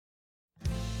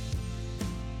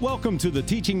Welcome to the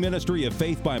teaching ministry of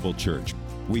Faith Bible Church.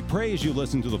 We pray as you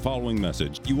listen to the following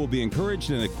message, you will be encouraged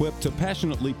and equipped to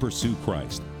passionately pursue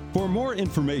Christ. For more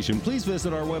information, please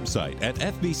visit our website at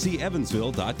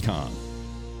fbcevansville.com.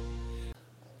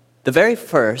 The very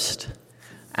first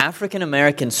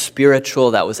African-American spiritual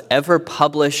that was ever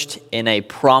published in a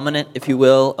prominent, if you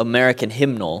will, American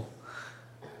hymnal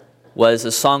was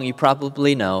a song you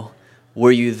probably know,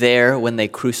 "Were You There When They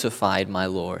Crucified My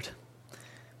Lord?"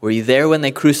 Were you there when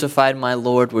they crucified my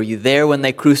Lord? Were you there when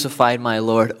they crucified my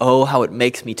Lord? Oh, how it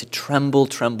makes me to tremble,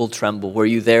 tremble, tremble. Were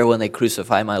you there when they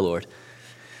crucified my Lord?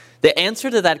 The answer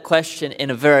to that question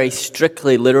in a very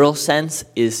strictly literal sense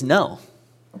is no.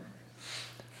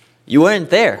 You weren't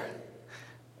there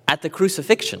at the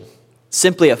crucifixion.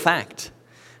 Simply a fact.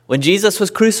 When Jesus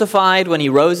was crucified, when he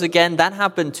rose again, that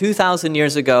happened 2,000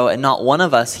 years ago, and not one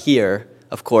of us here,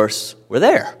 of course, were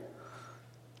there.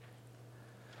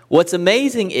 What's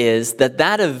amazing is that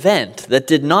that event that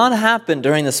did not happen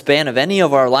during the span of any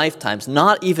of our lifetimes,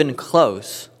 not even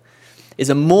close, is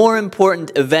a more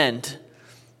important event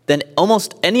than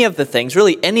almost any of the things,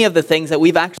 really any of the things that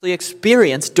we've actually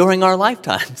experienced during our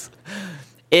lifetimes.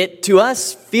 It, to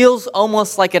us, feels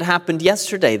almost like it happened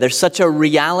yesterday. There's such a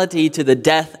reality to the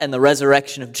death and the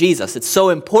resurrection of Jesus. It's so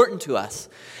important to us.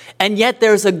 And yet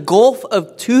there's a gulf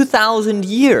of 2,000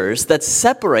 years that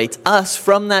separates us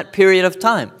from that period of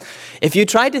time. If you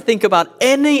try to think about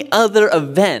any other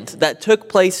event that took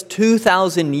place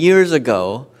 2,000 years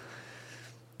ago,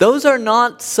 those are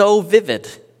not so vivid.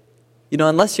 You know,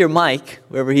 unless you're Mike,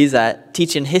 wherever he's at,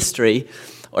 teaching history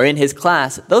or in his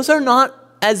class, those are not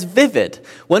as vivid.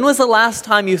 When was the last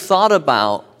time you thought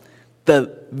about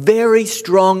the very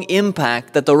strong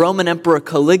impact that the Roman Emperor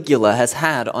Caligula has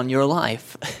had on your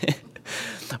life?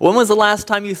 When was the last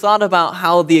time you thought about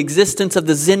how the existence of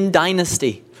the Zin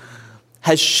dynasty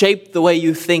has shaped the way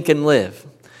you think and live?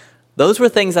 Those were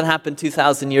things that happened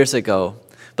 2,000 years ago.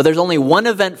 But there's only one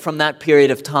event from that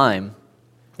period of time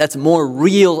that's more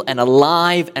real and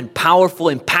alive and powerful,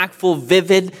 impactful,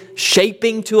 vivid,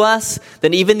 shaping to us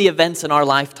than even the events in our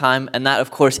lifetime. And that,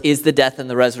 of course, is the death and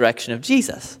the resurrection of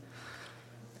Jesus.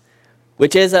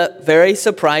 Which is a very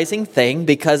surprising thing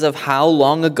because of how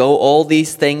long ago all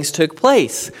these things took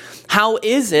place. How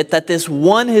is it that this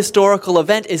one historical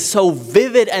event is so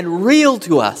vivid and real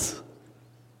to us?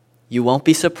 You won't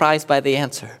be surprised by the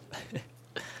answer.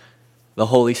 The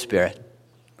Holy Spirit.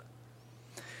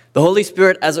 The Holy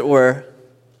Spirit, as it were,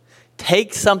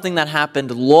 takes something that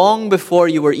happened long before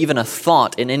you were even a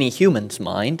thought in any human's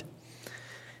mind,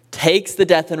 takes the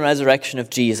death and resurrection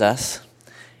of Jesus,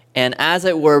 and as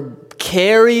it were,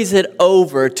 carries it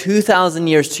over 2,000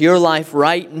 years to your life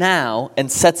right now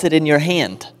and sets it in your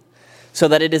hand so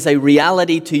that it is a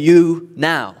reality to you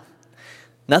now.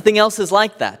 Nothing else is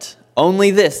like that.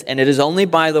 Only this, and it is only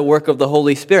by the work of the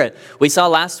Holy Spirit. We saw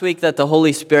last week that the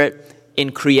Holy Spirit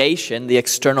in creation, the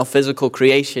external physical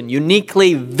creation,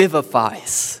 uniquely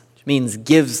vivifies, which means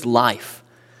gives life.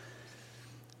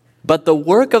 But the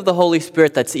work of the Holy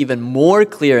Spirit that's even more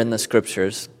clear in the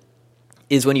Scriptures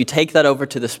is when you take that over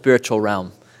to the spiritual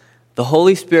realm. The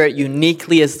Holy Spirit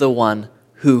uniquely is the one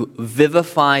who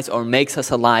vivifies or makes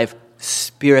us alive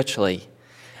spiritually.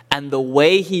 And the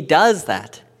way he does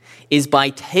that is by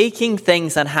taking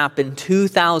things that happened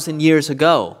 2,000 years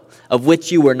ago, of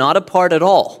which you were not a part at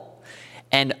all,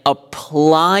 and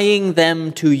applying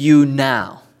them to you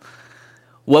now.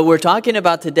 What we're talking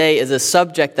about today is a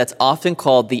subject that's often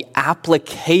called the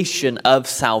application of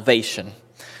salvation.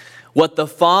 What the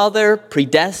Father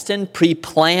predestined,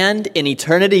 pre-planned in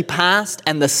eternity past,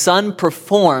 and the Son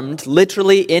performed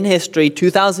literally in history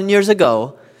 2,000 years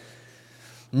ago,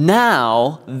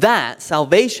 now that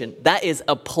salvation, that is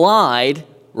applied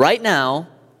right now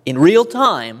in real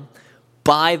time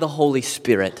by the Holy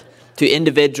Spirit to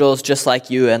individuals just like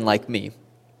you and like me.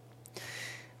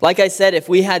 Like I said, if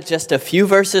we had just a few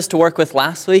verses to work with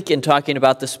last week in talking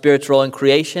about the Spirit's role in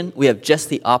creation, we have just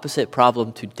the opposite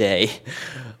problem today.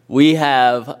 We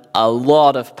have a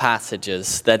lot of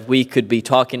passages that we could be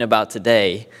talking about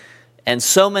today, and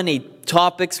so many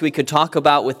topics we could talk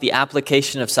about with the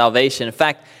application of salvation. In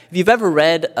fact, if you've ever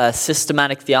read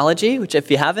Systematic Theology, which if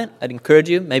you haven't, I'd encourage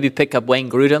you, maybe pick up Wayne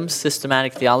Grudem's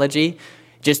Systematic Theology.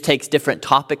 It just takes different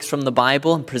topics from the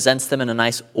Bible and presents them in a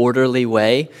nice orderly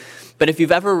way. But if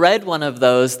you've ever read one of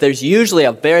those, there's usually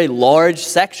a very large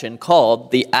section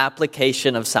called the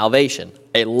application of salvation,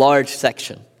 a large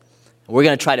section. We're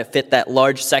going to try to fit that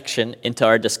large section into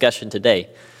our discussion today.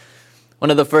 One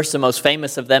of the first and most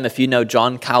famous of them, if you know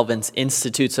John Calvin's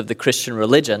Institutes of the Christian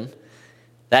Religion,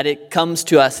 that it comes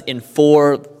to us in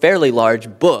 4 fairly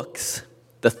large books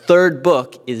The third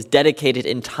book is dedicated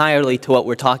entirely to what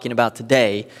we're talking about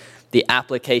today, the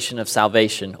application of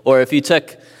salvation. Or if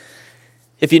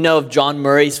you know of John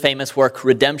Murray's famous work,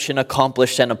 Redemption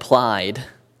Accomplished and Applied,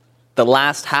 the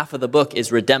last half of the book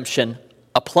is redemption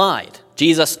applied.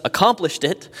 Jesus accomplished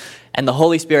it, and the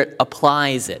Holy Spirit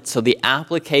applies it. So the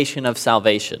application of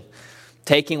salvation,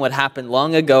 taking what happened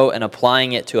long ago and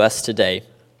applying it to us today.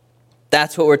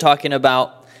 That's what we're talking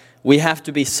about. We have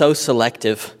to be so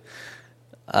selective.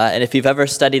 And if you've ever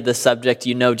studied this subject,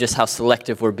 you know just how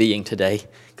selective we're being today,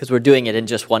 because we're doing it in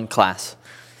just one class.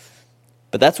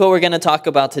 But that's what we're going to talk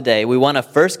about today. We want to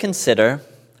first consider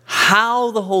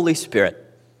how the Holy Spirit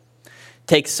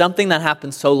takes something that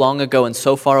happened so long ago and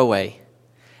so far away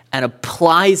and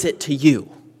applies it to you.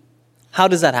 How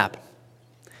does that happen?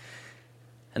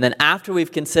 And then after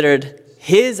we've considered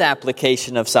his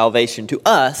application of salvation to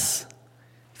us,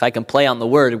 if I can play on the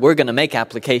word, we're going to make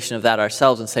application of that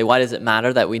ourselves and say, why does it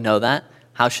matter that we know that?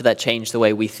 How should that change the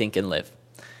way we think and live?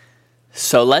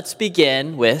 So let's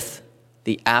begin with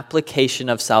the application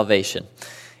of salvation.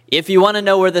 If you want to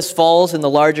know where this falls in the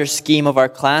larger scheme of our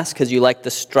class, because you like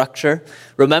the structure,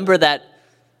 remember that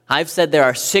I've said there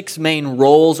are 6 main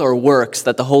roles or works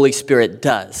that the Holy Spirit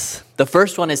does. The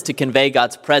first one is to convey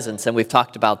God's presence, and we've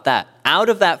talked about that. Out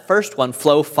of that first one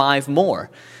flow 5 more.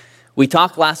 We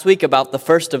talked last week about the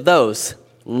first of those,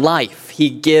 life. He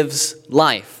gives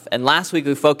life. And last week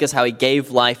we focused how he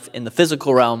gave life in the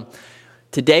physical realm.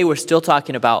 Today we're still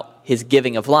talking about his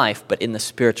giving of life, but in the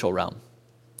spiritual realm.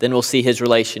 Then we'll see his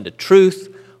relation to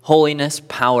truth, holiness,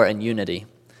 power, and unity.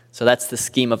 So that's the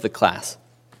scheme of the class.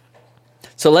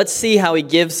 So let's see how he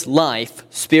gives life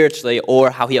spiritually,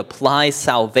 or how he applies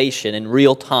salvation in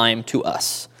real time to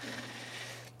us.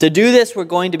 To do this, we're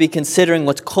going to be considering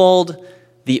what's called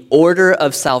the order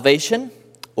of salvation,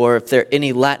 or if there are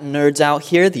any Latin nerds out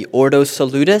here, the Ordo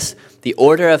Salutis, the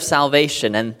order of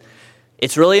salvation. And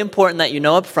it's really important that you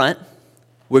know up front,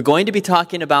 we're going to be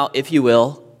talking about, if you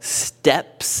will,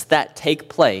 steps that take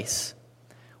place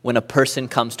when a person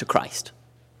comes to Christ.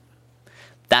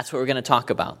 That's what we're going to talk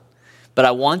about. But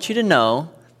I want you to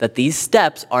know that these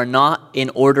steps are not in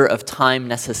order of time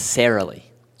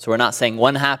necessarily. So we're not saying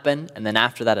one happened, and then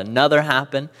after that another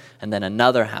happened, and then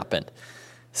another happened.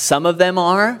 Some of them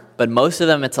are, but most of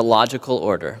them it's a logical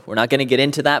order. We're not going to get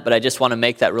into that, but I just want to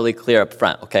make that really clear up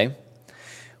front, okay?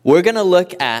 We're going to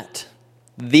look at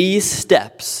these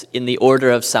steps in the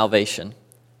order of salvation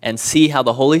and see how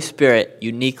the Holy Spirit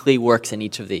uniquely works in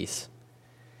each of these.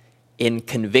 In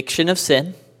conviction of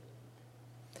sin,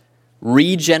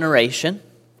 regeneration,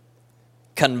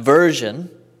 conversion,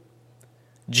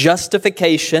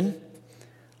 justification,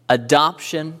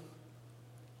 adoption,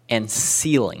 and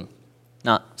sealing.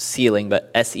 Not sealing,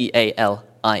 but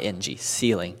S-E-A-L-I-N-G,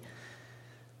 sealing.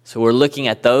 So we're looking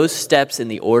at those steps in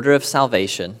the order of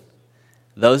salvation.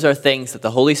 Those are things that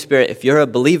the Holy Spirit, if you're a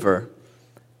believer,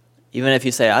 even if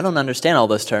you say, I don't understand all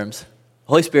those terms, the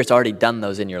Holy Spirit's already done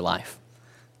those in your life.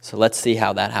 So let's see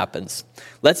how that happens.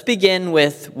 Let's begin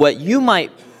with what you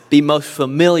might be most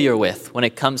familiar with when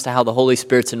it comes to how the Holy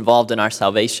Spirit's involved in our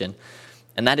salvation,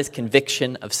 and that is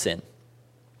conviction of sin.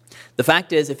 The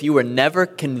fact is, if you were never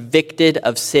convicted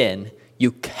of sin,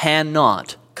 you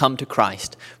cannot come to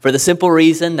Christ, for the simple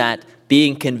reason that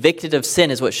being convicted of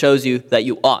sin is what shows you that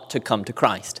you ought to come to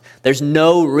Christ. There's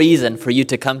no reason for you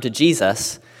to come to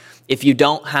Jesus if you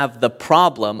don't have the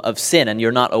problem of sin and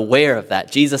you're not aware of that.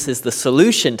 Jesus is the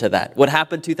solution to that. What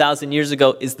happened 2,000 years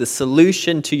ago is the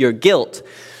solution to your guilt.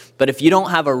 But if you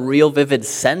don't have a real vivid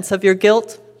sense of your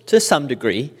guilt, to some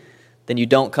degree, then you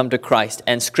don't come to Christ.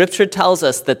 And Scripture tells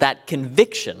us that that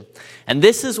conviction, and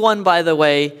this is one, by the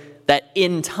way, that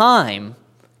in time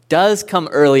does come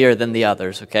earlier than the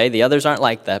others, okay? The others aren't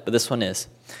like that, but this one is.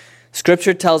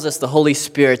 Scripture tells us the Holy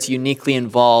Spirit's uniquely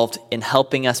involved in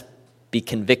helping us be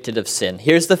convicted of sin.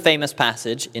 Here's the famous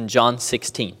passage in John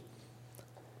 16.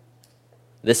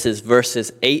 This is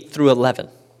verses 8 through 11.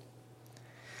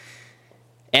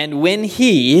 And when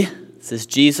he, this is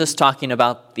Jesus talking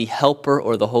about the Helper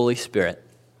or the Holy Spirit,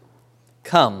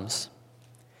 comes,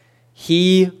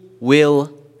 he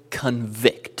will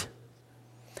convict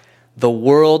the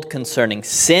world concerning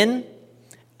sin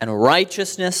and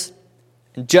righteousness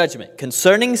and judgment.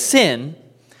 Concerning sin,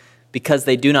 because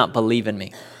they do not believe in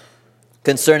me.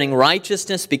 Concerning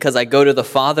righteousness, because I go to the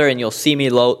Father and you'll see me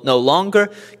no longer.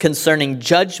 Concerning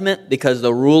judgment, because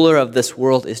the ruler of this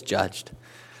world is judged.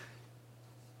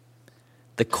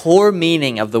 The core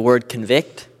meaning of the word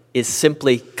convict is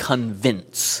simply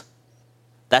convince.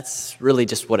 That's really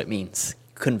just what it means,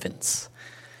 convince.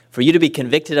 For you to be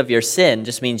convicted of your sin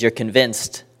just means you're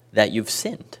convinced that you've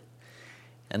sinned.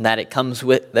 and that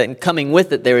coming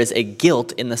with it, there is a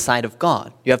guilt in the sight of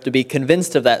God. You have to be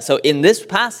convinced of that. So in this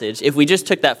passage, if we just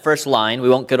took that first line, we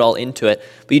won't get all into it,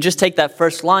 but you just take that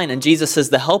first line, and Jesus says,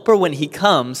 the Helper, when he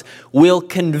comes, will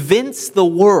convince the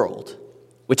world,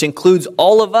 which includes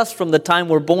all of us from the time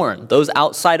we're born, those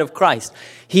outside of Christ.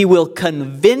 He will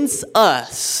convince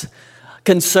us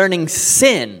concerning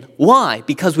sin. Why?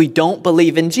 Because we don't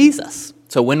believe in Jesus.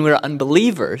 So when we're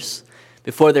unbelievers,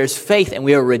 before there's faith and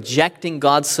we are rejecting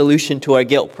God's solution to our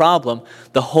guilt problem,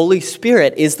 the Holy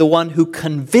Spirit is the one who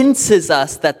convinces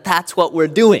us that that's what we're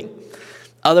doing.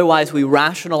 Otherwise, we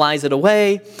rationalize it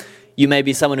away. You may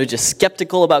be someone who's just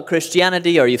skeptical about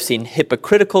Christianity, or you've seen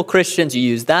hypocritical Christians. You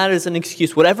use that as an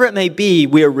excuse. Whatever it may be,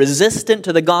 we are resistant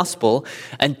to the gospel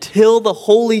until the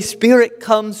Holy Spirit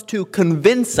comes to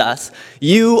convince us,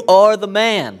 you are the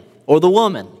man or the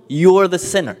woman. You're the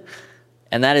sinner.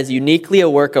 And that is uniquely a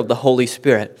work of the Holy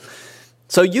Spirit.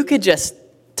 So you could just,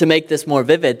 to make this more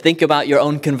vivid, think about your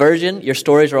own conversion. Your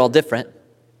stories are all different.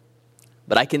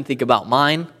 But I can think about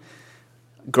mine,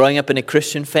 growing up in a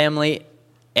Christian family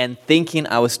and thinking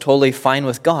I was totally fine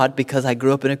with God because I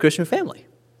grew up in a Christian family.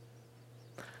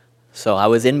 So I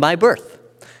was in by birth.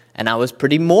 And I was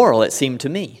pretty moral, it seemed to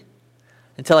me.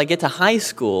 Until I get to high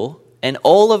school, and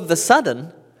all of a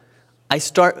sudden, I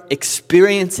start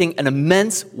experiencing an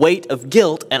immense weight of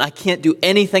guilt, and I can't do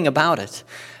anything about it.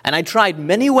 And I tried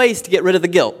many ways to get rid of the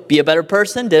guilt. Be a better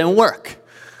person, didn't work.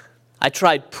 I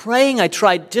tried praying, I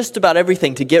tried just about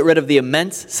everything to get rid of the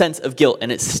immense sense of guilt,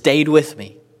 and it stayed with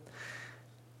me.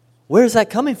 Where is that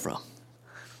coming from?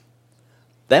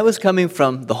 That was coming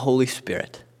from the Holy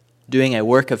Spirit, doing a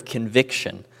work of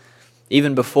conviction,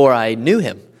 even before I knew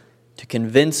him, to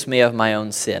convince me of my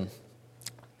own sin.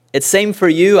 It's same for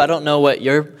you. I don't know what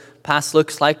your past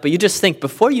looks like, but you just think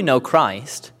before you know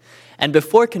Christ and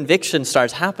before conviction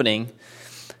starts happening,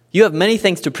 you have many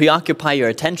things to preoccupy your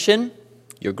attention,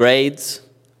 your grades,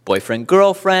 boyfriend,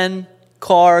 girlfriend,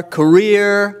 car,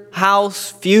 career,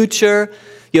 house, future.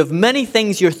 You have many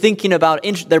things you're thinking about.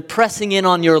 They're pressing in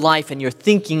on your life and you're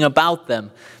thinking about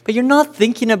them, but you're not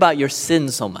thinking about your sin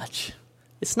so much.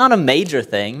 It's not a major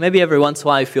thing. Maybe every once in a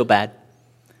while you feel bad.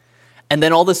 And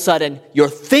then all of a sudden, you're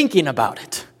thinking about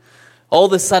it. All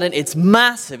of a sudden, it's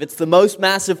massive. It's the most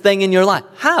massive thing in your life.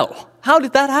 How? How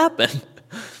did that happen?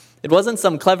 It wasn't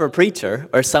some clever preacher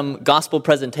or some gospel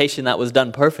presentation that was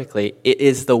done perfectly. It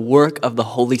is the work of the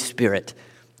Holy Spirit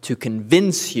to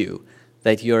convince you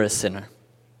that you're a sinner.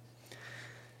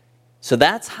 So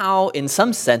that's how, in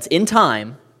some sense, in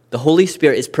time, the Holy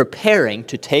Spirit is preparing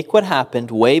to take what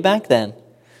happened way back then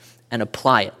and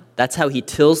apply it. That's how he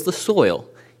tills the soil.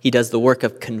 He does the work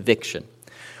of conviction.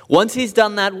 Once he's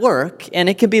done that work, and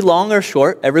it can be long or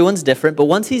short, everyone's different, but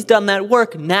once he's done that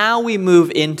work, now we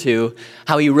move into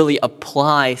how he really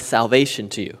applies salvation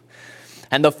to you.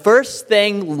 And the first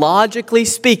thing, logically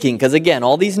speaking, because again,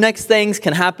 all these next things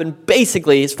can happen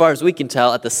basically, as far as we can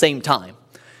tell, at the same time.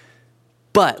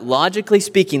 But logically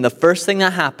speaking, the first thing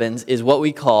that happens is what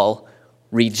we call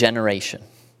regeneration.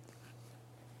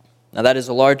 Now that is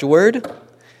a large word.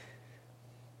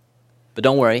 But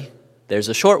don't worry, there's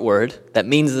a short word that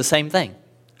means the same thing.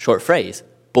 Short phrase,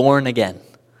 born again.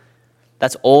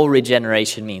 That's all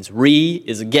regeneration means. Re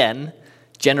is again,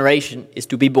 generation is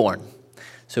to be born.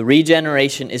 So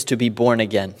regeneration is to be born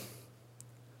again.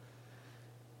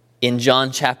 In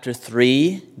John chapter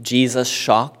 3, Jesus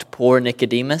shocked poor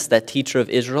Nicodemus, that teacher of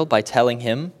Israel, by telling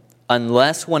him,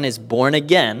 unless one is born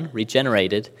again,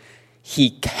 regenerated, he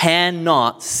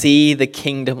cannot see the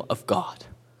kingdom of God.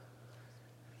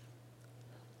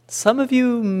 Some of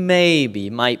you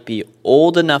might be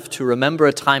old enough to remember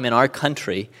a time in our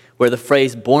country where the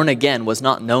phrase born again was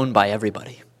not known by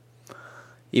everybody,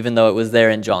 even though it was there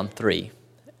in John 3.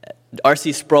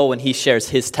 R.C. Sproul, when he shares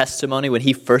his testimony, when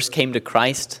he first came to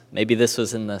Christ, maybe this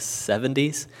was in the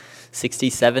 70s,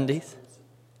 60s, 70s.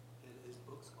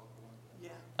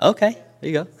 Okay, there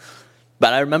you go.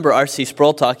 But I remember R.C.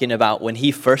 Sproul talking about when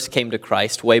he first came to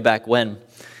Christ, way back when,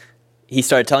 he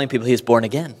started telling people he was born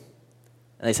again.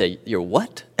 And they said, you're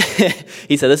what?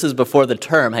 He said this is before the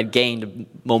term had gained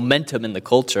momentum in the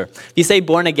culture. If you say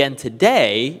born again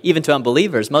today, even to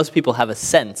unbelievers, most people have a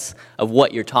sense of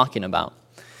what you're talking about.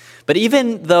 But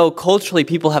even though culturally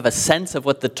people have a sense of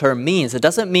what the term means, it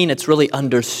doesn't mean it's really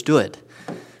understood.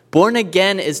 Born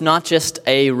again is not just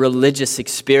a religious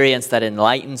experience that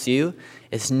enlightens you.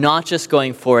 It's not just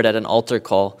going forward at an altar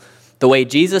call. The way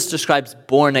Jesus describes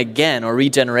born again or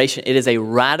regeneration, it is a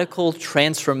radical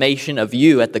transformation of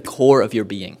you at the core of your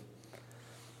being.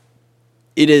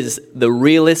 It is the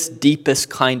realest,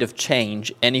 deepest kind of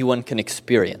change anyone can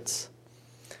experience.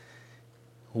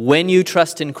 When you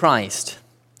trust in Christ,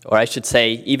 Or I should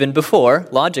say, even before,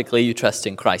 logically, you trust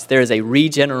in Christ. There is a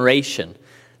regeneration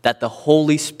that the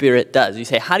Holy Spirit does. You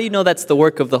say, how do you know that's the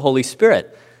work of the Holy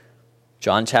Spirit?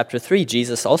 John chapter 3,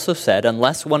 Jesus also said,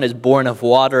 unless one is born of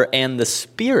water and the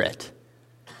Spirit,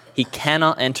 he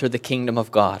cannot enter the kingdom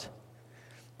of God.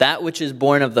 That which is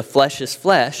born of the flesh is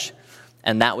flesh,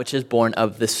 and that which is born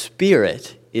of the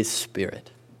Spirit is spirit.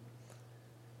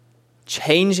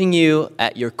 Changing you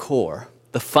at your core,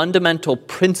 the fundamental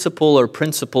principle or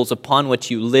principles upon which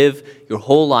you live your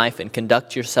whole life and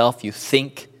conduct yourself, you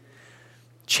think,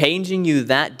 changing you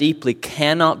that deeply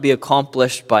cannot be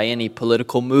accomplished by any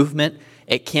political movement.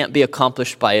 It can't be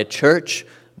accomplished by a church,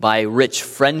 by rich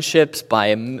friendships, by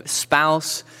a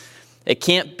spouse. It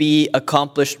can't be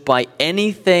accomplished by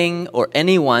anything or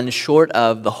anyone short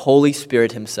of the Holy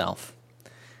Spirit himself.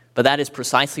 But that is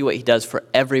precisely what he does for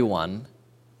everyone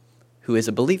who is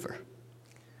a believer.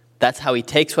 That's how he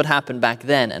takes what happened back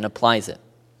then and applies it.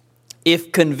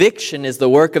 If conviction is the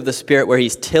work of the Spirit where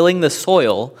he's tilling the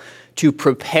soil to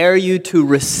prepare you to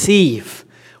receive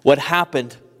what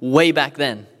happened way back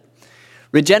then,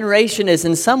 regeneration is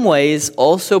in some ways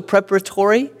also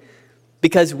preparatory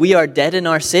because we are dead in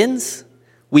our sins.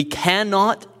 We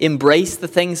cannot embrace the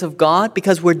things of God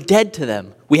because we're dead to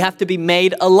them. We have to be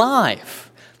made alive.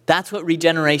 That's what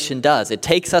regeneration does. It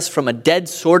takes us from a dead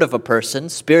sort of a person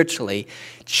spiritually,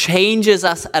 changes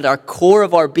us at our core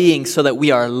of our being so that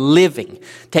we are living,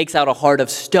 takes out a heart of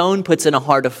stone, puts in a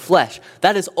heart of flesh.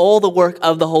 That is all the work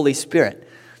of the Holy Spirit.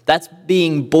 That's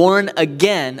being born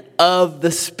again of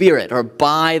the Spirit or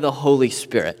by the Holy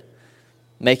Spirit,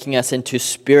 making us into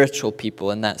spiritual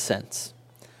people in that sense.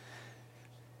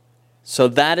 So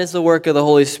that is the work of the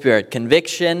Holy Spirit,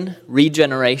 conviction,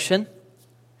 regeneration.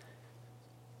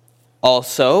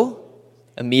 Also,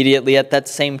 immediately at that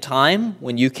same time,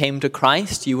 when you came to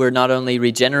Christ, you were not only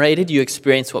regenerated, you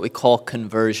experienced what we call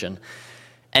conversion.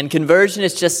 And conversion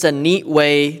is just a neat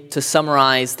way to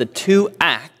summarize the two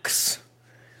acts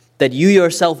that you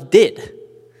yourself did.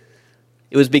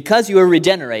 It was because you were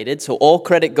regenerated, so all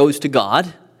credit goes to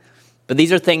God. But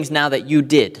these are things now that you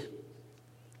did.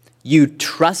 You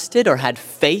trusted or had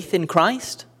faith in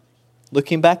Christ,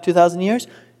 looking back 2,000 years,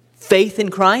 faith in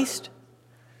Christ,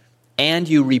 and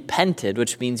you repented,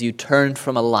 which means you turned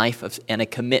from a life and a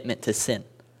commitment to sin.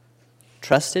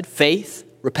 Trusted, faith,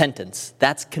 repentance.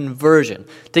 That's conversion,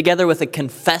 together with a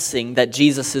confessing that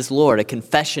Jesus is Lord, a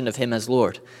confession of him as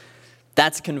Lord.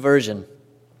 That's conversion.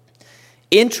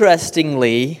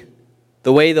 Interestingly,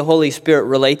 the way the Holy Spirit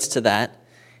relates to that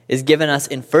is given us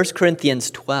in 1 Corinthians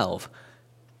 12.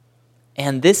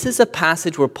 And this is a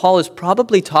passage where Paul is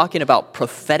probably talking about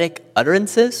prophetic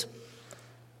utterances,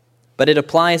 but it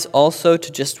applies also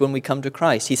to just when we come to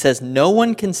Christ. He says, no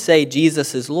one can say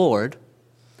Jesus is Lord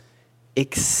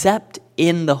except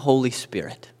in the Holy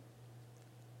Spirit.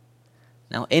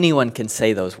 Now, anyone can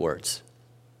say those words.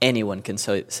 Anyone can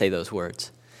say those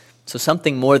words. So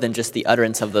something more than just the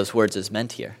utterance of those words is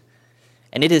meant here.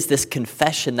 And it is this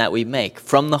confession that we make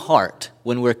from the heart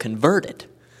when we're converted.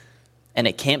 And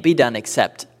it can't be done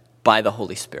except by the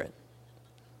Holy Spirit.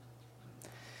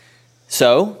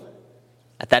 So,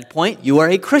 at that point, you are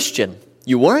a Christian.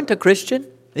 You weren't a Christian,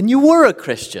 then you were a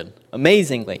Christian,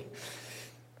 amazingly.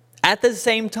 At the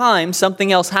same time,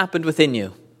 something else happened within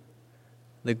you.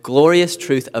 The glorious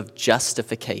truth of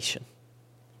justification.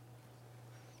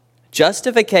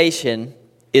 Justification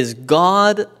is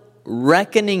God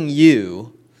reckoning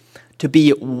you to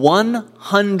be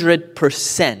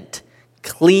 100%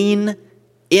 clean,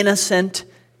 innocent,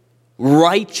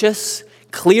 righteous,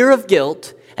 clear of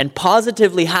guilt, and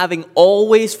positively having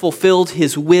always fulfilled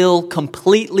his will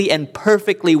completely and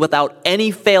perfectly without any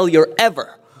failure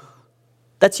ever.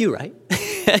 That's you, right?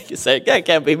 You say, it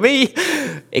can't be me.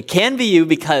 It can be you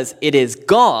because it is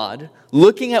God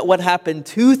looking at what happened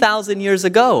 2,000 years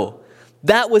ago.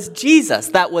 That was Jesus.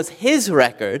 That was his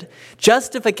record.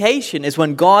 Justification is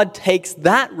when God takes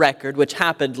that record, which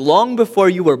happened long before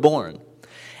you were born,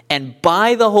 and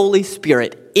by the Holy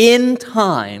Spirit in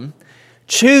time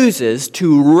chooses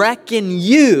to reckon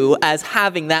you as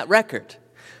having that record.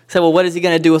 Say, well, what is he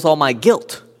going to do with all my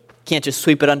guilt? Can't just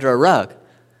sweep it under a rug.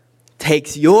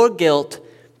 Takes your guilt,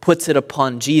 puts it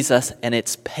upon Jesus, and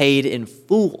it's paid in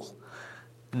full.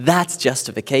 That's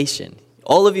justification.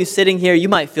 All of you sitting here, you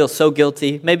might feel so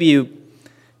guilty. Maybe you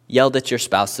yelled at your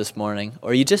spouse this morning,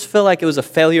 or you just feel like it was a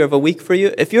failure of a week for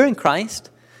you. If you're in Christ,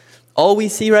 all we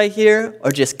see right here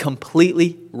are just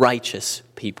completely righteous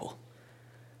people.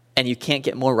 And you can't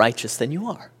get more righteous than you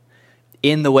are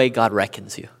in the way God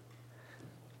reckons you.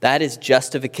 That is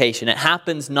justification. It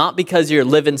happens not because you're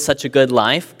living such a good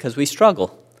life, because we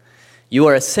struggle. You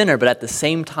are a sinner, but at the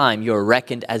same time, you are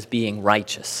reckoned as being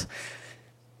righteous.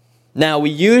 Now, we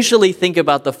usually think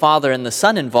about the Father and the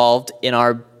Son involved in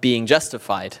our being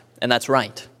justified, and that's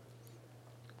right.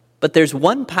 But there's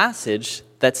one passage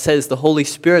that says the Holy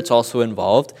Spirit's also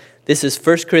involved. This is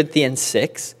 1 Corinthians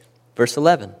 6, verse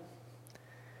 11.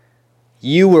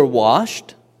 You were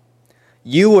washed,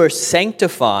 you were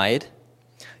sanctified,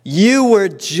 you were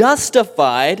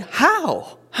justified.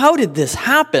 How? How did this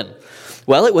happen?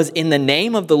 Well, it was in the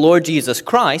name of the Lord Jesus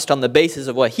Christ on the basis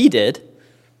of what he did.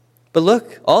 But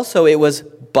look, also it was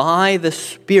by the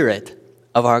Spirit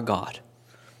of our God.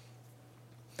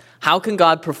 How can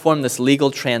God perform this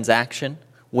legal transaction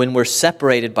when we're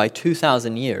separated by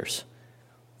 2,000 years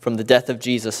from the death of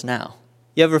Jesus now?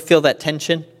 You ever feel that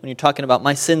tension when you're talking about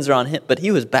my sins are on him, but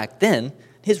he was back then,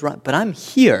 but I'm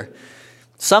here.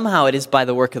 Somehow it is by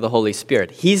the work of the Holy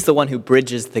Spirit. He's the one who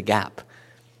bridges the gap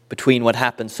between what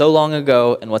happened so long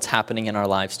ago and what's happening in our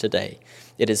lives today.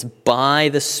 It is by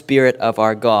the Spirit of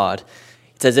our God.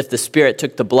 It's as if the Spirit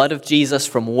took the blood of Jesus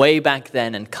from way back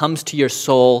then and comes to your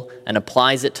soul and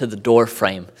applies it to the door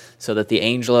frame so that the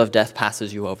angel of death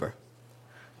passes you over.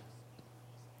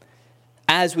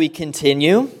 As we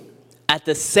continue, at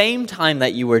the same time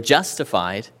that you were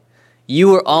justified, you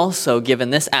were also given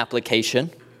this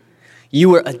application. You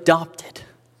were adopted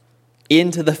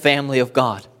into the family of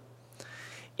God.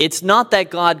 It's not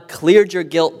that God cleared your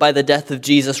guilt by the death of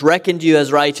Jesus, reckoned you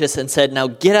as righteous, and said, now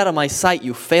get out of my sight,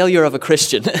 you failure of a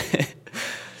Christian.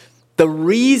 The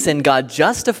reason God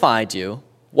justified you,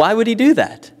 why would he do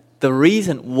that? The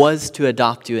reason was to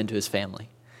adopt you into his family.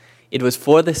 It was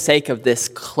for the sake of this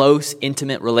close,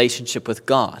 intimate relationship with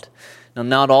God. Now,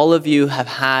 not all of you have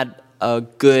had a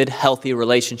good, healthy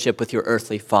relationship with your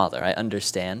earthly father, I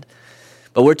understand.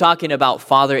 But we're talking about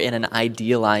father in an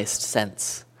idealized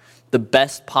sense. The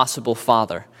best possible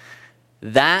father.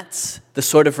 That's the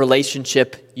sort of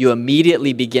relationship you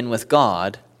immediately begin with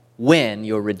God when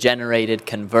you're regenerated,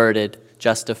 converted,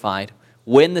 justified.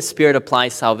 When the Spirit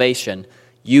applies salvation,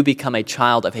 you become a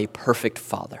child of a perfect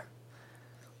father.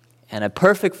 And a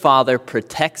perfect father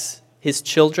protects his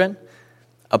children.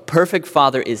 A perfect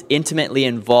father is intimately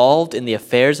involved in the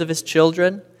affairs of his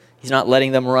children. He's not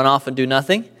letting them run off and do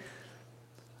nothing.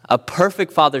 A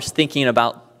perfect father's thinking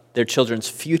about their children's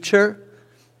future.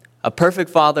 A perfect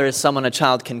father is someone a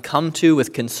child can come to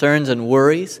with concerns and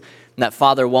worries, and that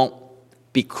father won't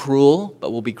be cruel,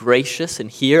 but will be gracious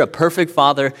and hear. A perfect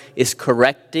father is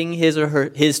correcting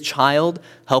his child,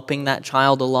 helping that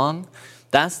child along.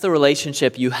 That's the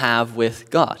relationship you have with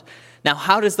God. Now,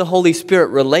 how does the Holy Spirit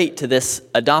relate to this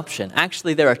adoption?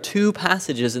 Actually, there are two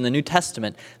passages in the New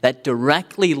Testament that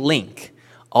directly link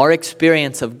our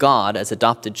experience of God as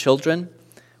adopted children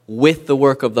with the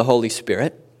work of the Holy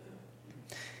Spirit.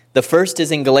 The first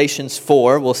is in Galatians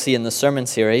 4, we'll see in the sermon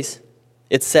series.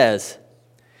 It says,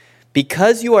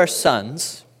 because you are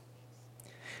sons,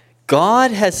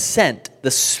 God has sent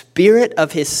the Spirit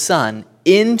of his Son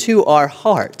into our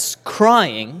hearts,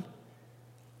 crying,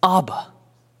 Abba,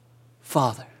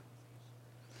 Father.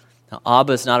 Now,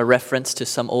 Abba is not a reference to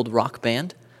some old rock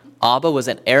band. Abba was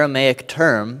an Aramaic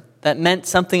term that meant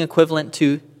something equivalent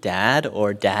to dad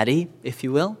or daddy, if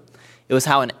you will. It was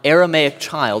how an Aramaic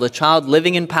child, a child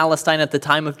living in Palestine at the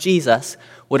time of Jesus,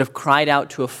 would have cried out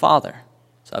to a father.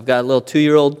 So I've got a little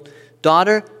 2-year-old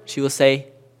daughter. She will say,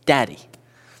 Daddy.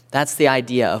 That's the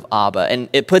idea of Abba. And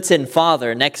it puts in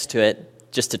father next to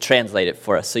it just to translate it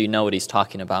for us so you know what he's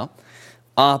talking about.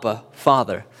 Abba,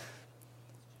 Father.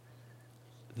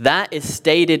 That is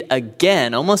stated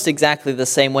again almost exactly the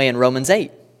same way in Romans 8.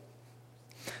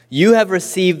 You have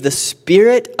received the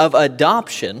Spirit of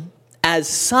adoption as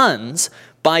sons,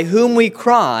 by whom we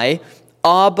cry,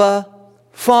 Abba,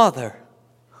 Father.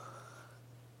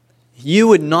 You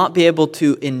would not be able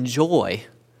to enjoy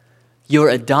your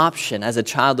adoption as a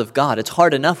child of God. It's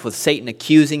hard enough with Satan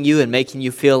accusing you and making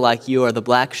you feel like you are the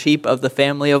black sheep of the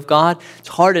family of God. It's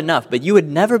hard enough, but you would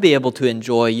never be able to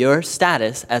enjoy your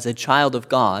status as a child of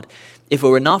God if it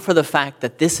were not for the fact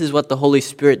that this is what the Holy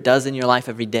Spirit does in your life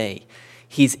every day.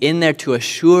 He's in there to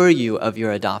assure you of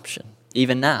your adoption,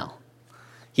 even now.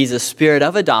 He's a spirit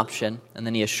of adoption, and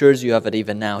then he assures you of it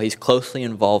even now. He's closely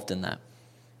involved in that.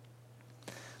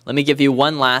 Let me give you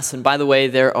one last, and by the way,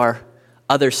 there are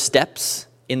other steps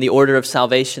in the order of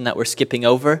salvation that we're skipping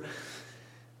over.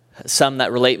 Some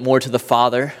that relate more to the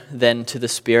Father than to the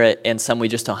Spirit, and some we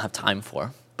just don't have time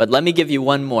for. But let me give you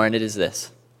one more, and it is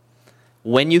this.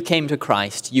 When you came to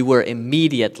Christ, you were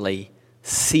immediately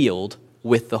sealed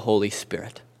with the Holy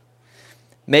Spirit.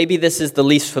 Maybe this is the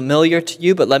least familiar to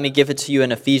you, but let me give it to you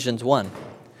in Ephesians 1.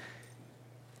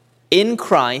 In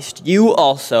Christ, you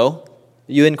also,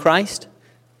 You in Christ?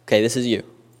 Okay, this is you.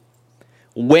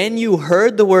 When you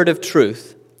heard the word of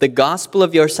truth, the gospel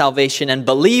of your salvation, and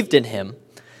believed in him,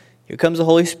 here comes the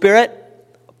Holy Spirit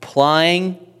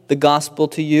applying the gospel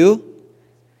to you.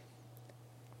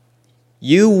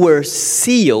 You were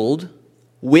sealed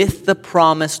with the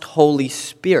promised Holy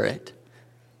Spirit,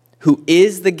 who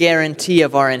is the guarantee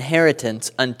of our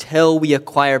inheritance until we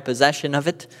acquire possession of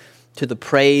it to the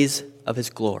praise of his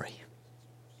glory.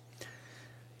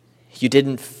 You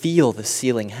didn't feel the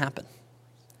sealing happen.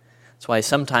 That's why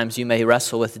sometimes you may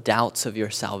wrestle with doubts of your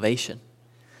salvation.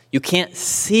 You can't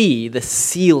see the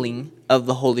sealing of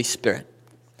the Holy Spirit.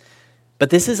 But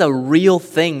this is a real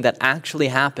thing that actually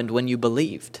happened when you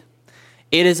believed.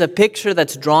 It is a picture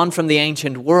that's drawn from the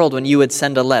ancient world when you would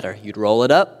send a letter. You'd roll it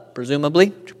up,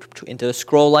 presumably, into a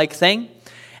scroll-like thing.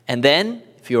 And then,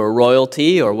 if you were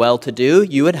royalty or well-to-do,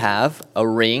 you would have a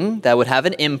ring that would have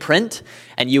an imprint,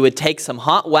 and you would take some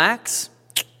hot wax.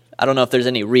 I don't know if there's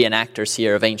any reenactors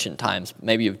here of ancient times.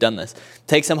 Maybe you've done this.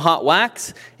 Take some hot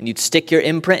wax, and you'd stick your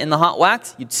imprint in the hot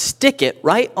wax. You'd stick it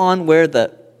right on where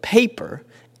the paper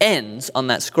ends on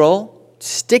that scroll.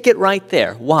 Stick it right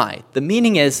there. Why? The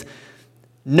meaning is,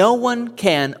 no one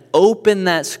can open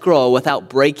that scroll without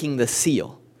breaking the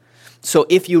seal. So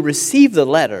if you receive the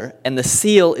letter and the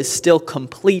seal is still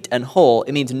complete and whole,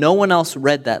 it means no one else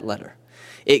read that letter.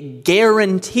 It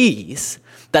guarantees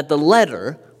that the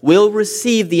letter will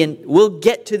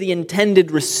get to the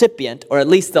intended recipient, or at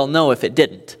least they'll know if it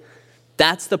didn't.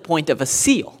 That's the point of a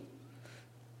seal.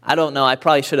 I don't know, I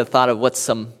probably should have thought of what's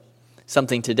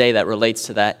something today that relates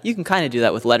to that. You can kind of do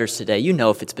that with letters today. You know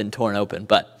if it's been torn open,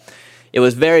 but it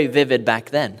was very vivid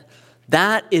back then.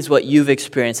 That is what you've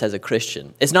experienced as a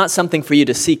Christian. It's not something for you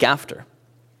to seek after.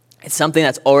 It's something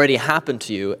that's already happened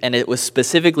to you, and it was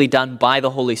specifically done by the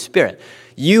Holy Spirit.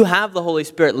 You have the Holy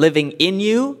Spirit living in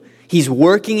you. He's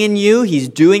working in you. He's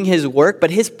doing his work,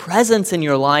 but his presence in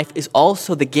your life is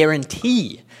also the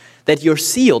guarantee that you're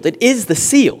sealed. It is the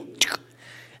seal.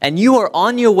 And you are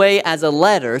on your way as a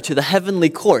letter to the heavenly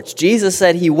courts. Jesus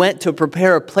said he went to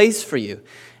prepare a place for you.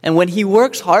 And when he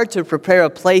works hard to prepare a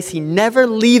place, he never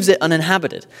leaves it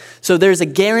uninhabited. So there's a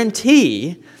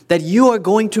guarantee that you are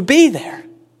going to be there.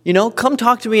 You know, come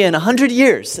talk to me in 100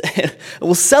 years.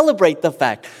 We'll celebrate the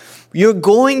fact. You're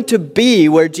going to be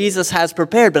where Jesus has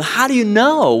prepared. But how do you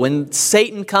know when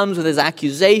Satan comes with his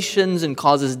accusations and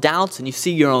causes doubts and you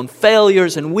see your own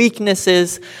failures and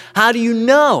weaknesses? How do you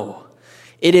know?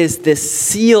 It is this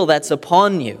seal that's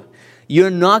upon you. You're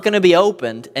not going to be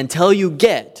opened until you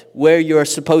get where you're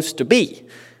supposed to be,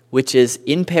 which is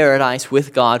in paradise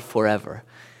with God forever.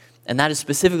 And that is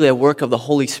specifically a work of the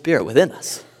Holy Spirit within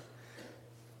us.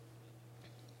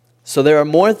 So there are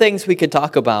more things we could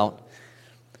talk about,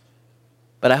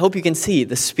 but I hope you can see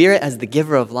the Spirit as the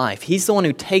giver of life. He's the one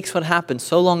who takes what happened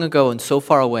so long ago and so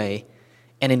far away,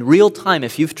 and in real time,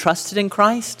 if you've trusted in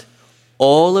Christ,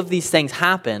 all of these things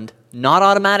happened not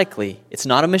automatically. It's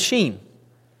not a machine.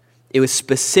 It was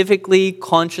specifically,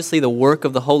 consciously the work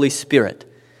of the Holy Spirit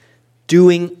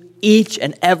doing each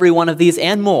and every one of these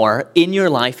and more in your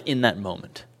life in that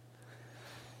moment.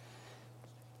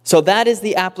 So that is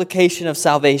the application of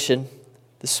salvation,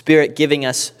 the Spirit giving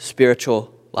us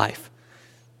spiritual life.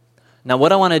 Now,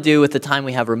 what I want to do with the time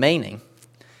we have remaining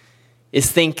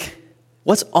is think,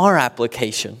 what's our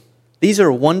application? These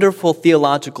are wonderful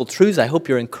theological truths. I hope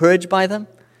you're encouraged by them.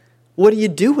 What do you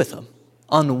do with them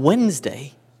on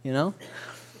Wednesday? You know?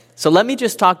 So let me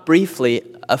just talk briefly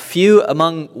a few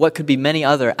among what could be many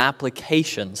other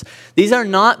applications. These are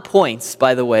not points,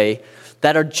 by the way,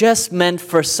 that are just meant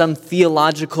for some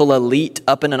theological elite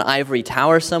up in an ivory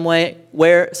tower some way,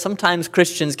 where sometimes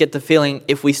Christians get the feeling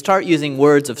if we start using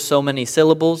words of so many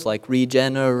syllables like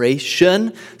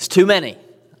regeneration, it's too many.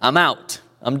 I'm out.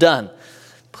 I'm done.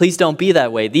 Please don't be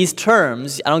that way. These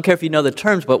terms, I don't care if you know the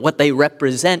terms, but what they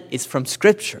represent is from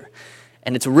Scripture.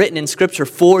 And it's written in Scripture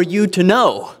for you to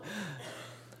know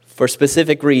for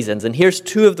specific reasons. And here's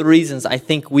two of the reasons I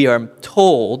think we are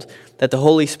told that the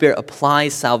Holy Spirit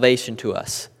applies salvation to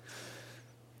us.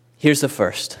 Here's the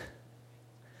first.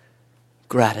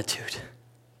 Gratitude.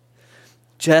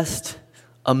 Just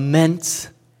immense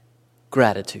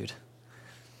gratitude.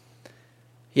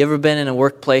 You ever been in a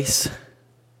workplace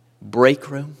break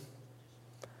room?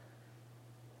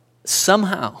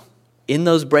 Somehow, in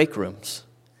those break rooms,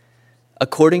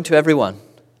 according to everyone,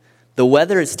 the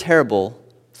weather is terrible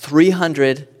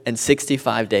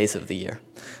 365 days of the year.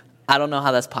 I don't know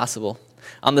how that's possible.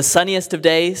 On the sunniest of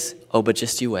days, but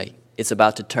just you wait. It's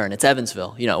about to turn. It's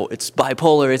Evansville. You know, it's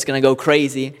bipolar. It's going to go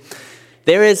crazy.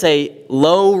 There is a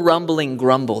low rumbling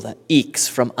grumble that ekes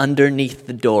from underneath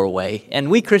the doorway,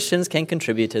 and we Christians can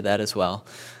contribute to that as well.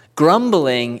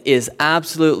 Grumbling is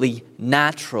absolutely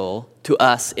natural to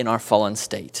us in our fallen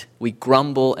state. We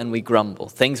grumble and we grumble.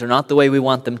 Things are not the way we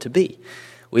want them to be.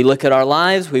 We look at our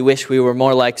lives, we wish we were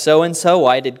more like so-and-so.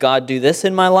 Why did God do this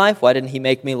in my life? Why didn't he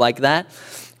make me like that?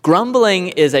 Grumbling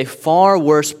is a far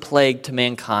worse plague to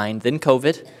mankind than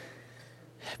COVID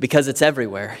because it's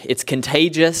everywhere. It's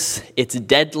contagious, it's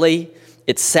deadly,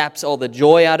 it saps all the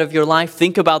joy out of your life.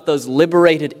 Think about those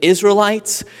liberated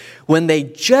Israelites when they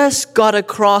just got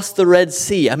across the Red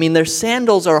Sea. I mean, their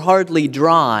sandals are hardly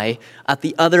dry at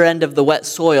the other end of the wet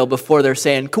soil before they're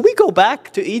saying, "Can we go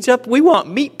back to Egypt? We want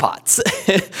meat pots."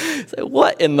 So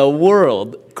what in the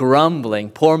world? Grumbling.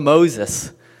 Poor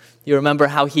Moses. You remember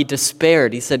how he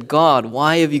despaired. He said, "God,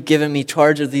 why have you given me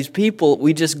charge of these people?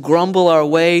 We just grumble our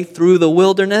way through the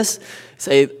wilderness."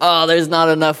 Say, "Oh, there's not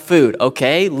enough food."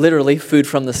 Okay, literally food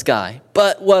from the sky.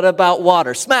 But what about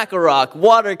water? Smack a rock,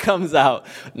 water comes out.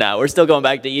 No, we're still going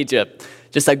back to Egypt.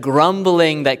 Just a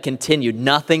grumbling that continued.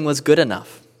 Nothing was good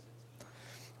enough.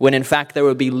 When in fact they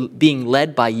were being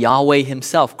led by Yahweh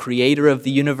himself, creator of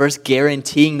the universe,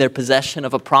 guaranteeing their possession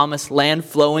of a promised land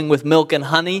flowing with milk and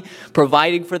honey,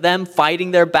 providing for them,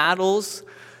 fighting their battles.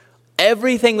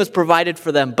 Everything was provided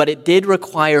for them, but it did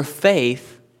require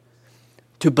faith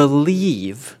to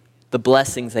believe the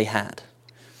blessings they had.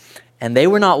 And they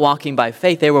were not walking by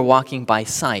faith, they were walking by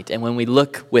sight. And when we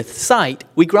look with sight,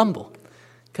 we grumble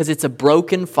because it's a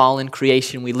broken, fallen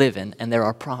creation we live in, and there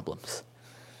are problems.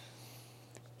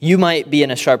 You might be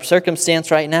in a sharp circumstance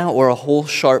right now or a whole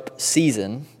sharp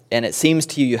season, and it seems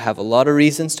to you you have a lot of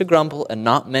reasons to grumble and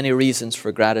not many reasons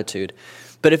for gratitude.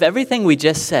 But if everything we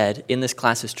just said in this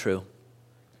class is true,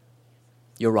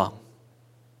 you're wrong.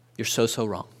 You're so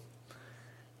wrong.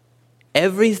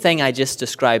 Everything I just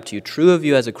described to you, true of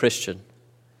you as a Christian,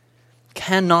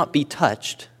 cannot be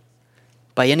touched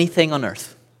by anything on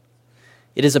earth.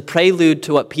 It is a prelude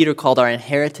to what Peter called our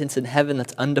inheritance in heaven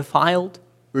that's undefiled,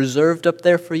 reserved up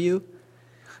there for you.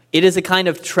 It is a kind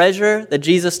of treasure that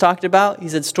Jesus talked about. He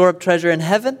said, store up treasure in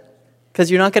heaven,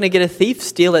 because you're not going to get a thief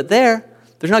steal it there.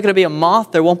 There's not going to be a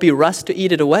moth. There won't be rust to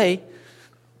eat it away.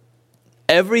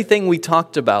 Everything we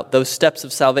talked about, those steps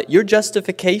of salvation, your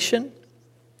justification,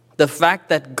 the fact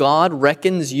that God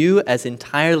reckons you as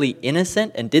entirely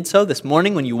innocent and did so this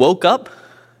morning when you woke up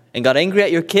and got angry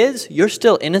at your kids, you're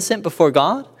still innocent before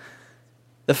God.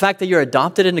 The fact that you're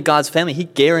adopted into God's family, he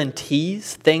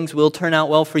guarantees things will turn out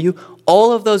well for you.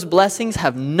 All of those blessings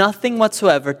have nothing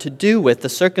whatsoever to do with the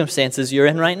circumstances you're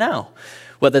in right now.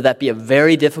 Whether that be a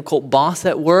very difficult boss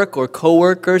at work or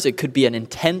coworkers, it could be an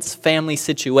intense family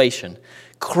situation,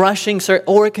 crushing,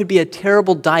 or it could be a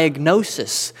terrible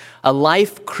diagnosis, a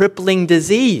life-crippling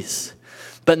disease.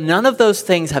 But none of those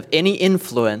things have any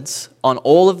influence on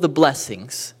all of the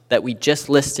blessings that we just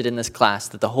listed in this class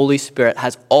that the Holy Spirit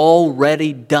has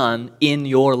already done in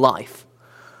your life.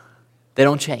 They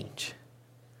don't change.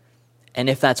 And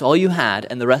if that's all you had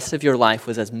and the rest of your life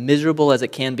was as miserable as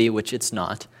it can be, which it's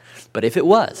not, but if it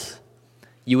was,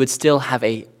 you would still have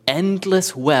an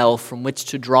endless well from which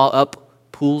to draw up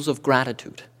pools of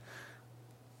gratitude.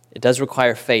 It does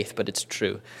require faith, but it's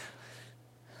true.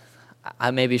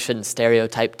 I maybe shouldn't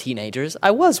stereotype teenagers.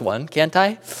 I was one, can't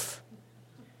I?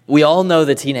 We all know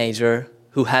the teenager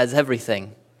who has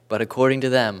everything, but according to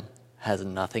them, has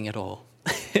nothing at all.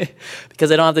 Because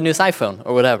they don't have the newest iPhone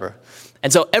or whatever.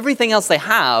 And so everything else they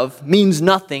have means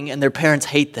nothing, and their parents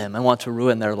hate them and want to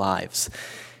ruin their lives.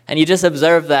 And you just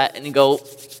observe that and you go,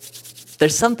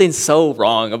 there's something so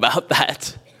wrong about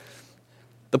that.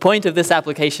 The point of this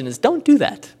application is don't do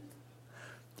that.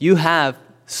 You have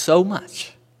so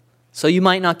much. So you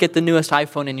might not get the newest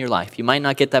iPhone in your life. You might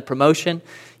not get that promotion.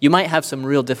 You might have some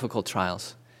real difficult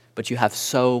trials, but you have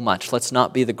so much. Let's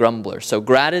not be the grumbler. So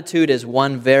gratitude is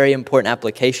one very important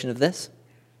application of this.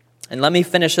 And let me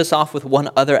finish this off with one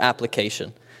other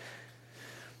application.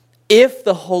 If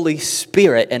the Holy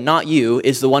Spirit, and not you,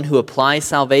 is the one who applies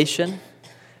salvation,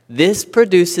 this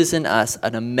produces in us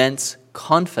an immense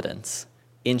confidence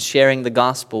in sharing the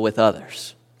gospel with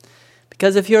others.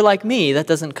 Because if you're like me, that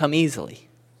doesn't come easily.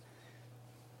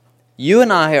 You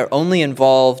and I are only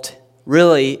involved,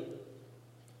 really,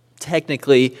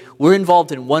 technically, we're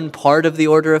involved in one part of the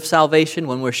order of salvation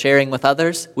when we're sharing with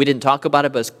others. We didn't talk about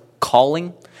it, but it's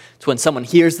calling. It's when someone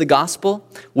hears the gospel.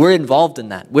 We're involved in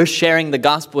that. We're sharing the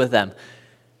gospel with them.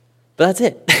 But that's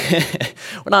it.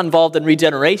 We're not involved in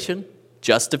regeneration,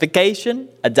 justification,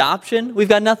 adoption. We've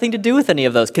got nothing to do with any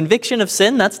of those. Conviction of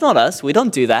sin, that's not us. We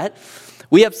don't do that.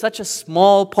 We have such a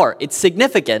small part. It's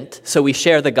significant, so we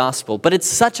share the gospel, but it's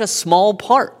such a small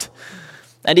part.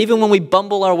 And even when we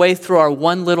bumble our way through our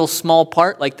one little small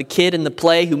part, like the kid in the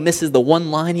play who misses the one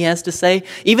line he has to say,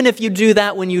 even if you do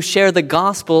that when you share the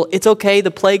gospel, it's okay. The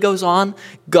play goes on.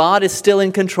 God is still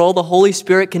in control. The Holy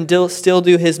Spirit can still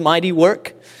do his mighty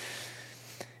work.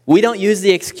 We don't use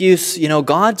the excuse,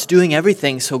 God's doing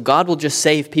everything, so God will just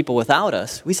save people without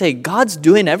us. We say, God's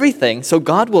doing everything, so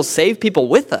God will save people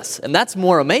with us. And that's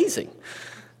more amazing,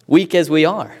 weak as we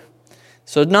are.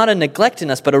 So not a neglect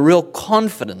in us, but a real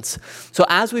confidence. So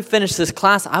as we finish this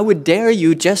class, I would dare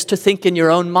you just to think in your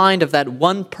own mind of that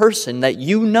one person that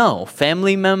you know,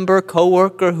 family member,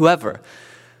 coworker, whoever.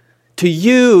 To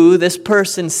you, this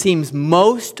person seems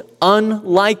most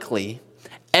unlikely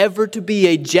ever to be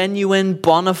a genuine,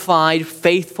 bona fide,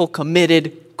 faithful,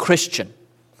 committed Christian.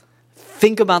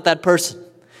 Think about that person.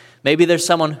 Maybe there's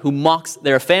someone who mocks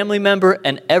their family member,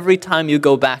 and every time you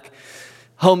go back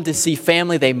home to see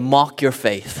family, they mock your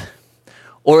faith.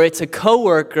 Or it's a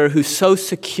coworker who's so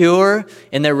secure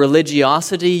in their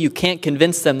religiosity, you can't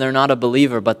convince them they're not a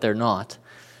believer, but they're not.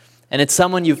 And it's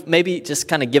someone you've maybe just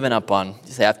kind of given up on.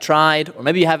 You say, I've tried, or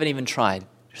maybe you haven't even tried.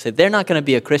 You say, they're not going to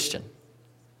be a Christian.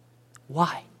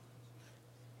 Why?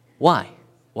 Why?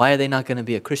 Why are they not going to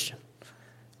be a Christian?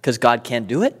 Because God can't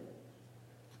do it?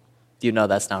 Do you know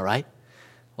that's not right?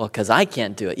 Well, because I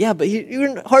can't do it. Yeah, but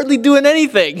you're hardly doing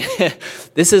anything.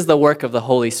 This is the work of the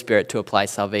Holy Spirit to apply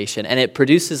salvation, and it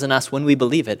produces in us, when we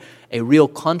believe it, a real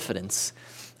confidence.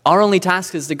 Our only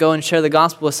task is to go and share the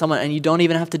gospel with someone, and you don't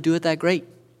even have to do it that great.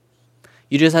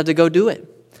 You just have to go do it.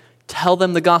 Tell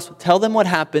them the gospel. Tell them what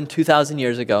happened 2,000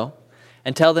 years ago,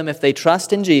 and tell them if they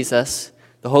trust in Jesus,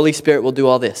 the Holy Spirit will do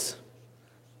all this.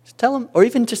 Just tell them, or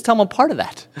even just tell them a part of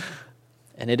that.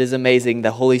 And it is amazing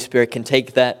the Holy Spirit can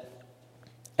take that,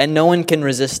 and no one can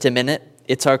resist him in it.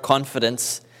 It's our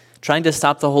confidence. Trying to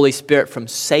stop the Holy Spirit from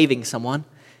saving someone,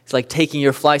 it's like taking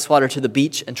your fly swatter to the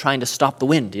beach and trying to stop the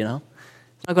wind, It's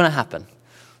not going to happen.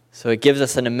 So it gives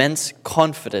us an immense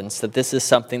confidence that this is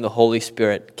something the Holy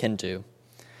Spirit can do.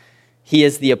 He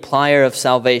is the applier of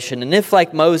salvation. And if,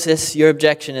 like Moses, your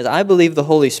objection is, I believe the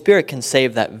Holy Spirit can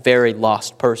save that very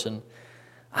lost person,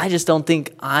 I just don't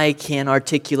think I can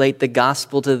articulate the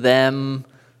gospel to them.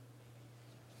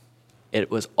 It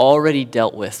was already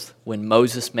dealt with when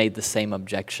Moses made the same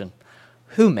objection.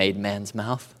 Who made man's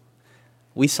mouth?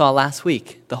 We saw last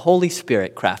week, the Holy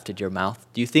Spirit crafted your mouth.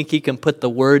 Do you think he can put the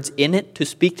words in it to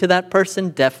speak to that person?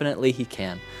 Definitely he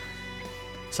can.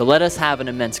 So let us have an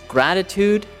immense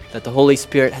gratitude that the Holy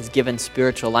Spirit has given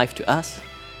spiritual life to us,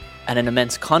 and an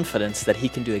immense confidence that he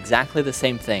can do exactly the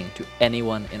same thing to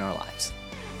anyone in our lives.